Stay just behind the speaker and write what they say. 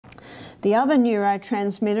The other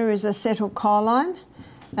neurotransmitter is acetylcholine,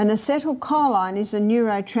 and acetylcholine is a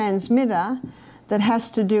neurotransmitter that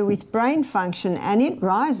has to do with brain function, and it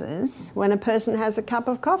rises when a person has a cup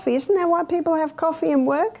of coffee. Isn't that why people have coffee and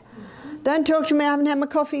work? Don't talk to me, I haven't had my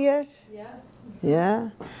coffee yet. Yeah.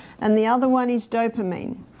 And the other one is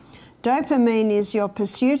dopamine. Dopamine is your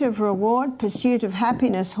pursuit of reward, pursuit of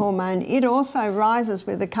happiness hormone. It also rises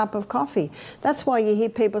with a cup of coffee. That's why you hear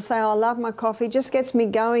people say, oh, I love my coffee, just gets me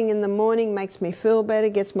going in the morning, makes me feel better,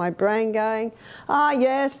 gets my brain going. Ah,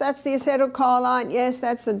 yes, that's the acetylcholine, yes,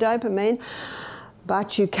 that's the dopamine.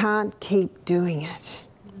 But you can't keep doing it.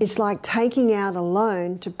 It's like taking out a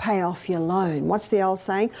loan to pay off your loan. What's the old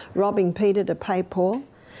saying? Robbing Peter to pay Paul.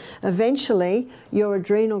 Eventually, your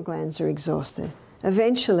adrenal glands are exhausted.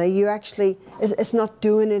 Eventually, it's not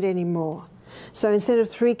doing it anymore. So instead of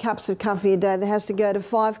 3 cups of coffee a day, there has to go to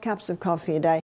 5 cups of coffee a day.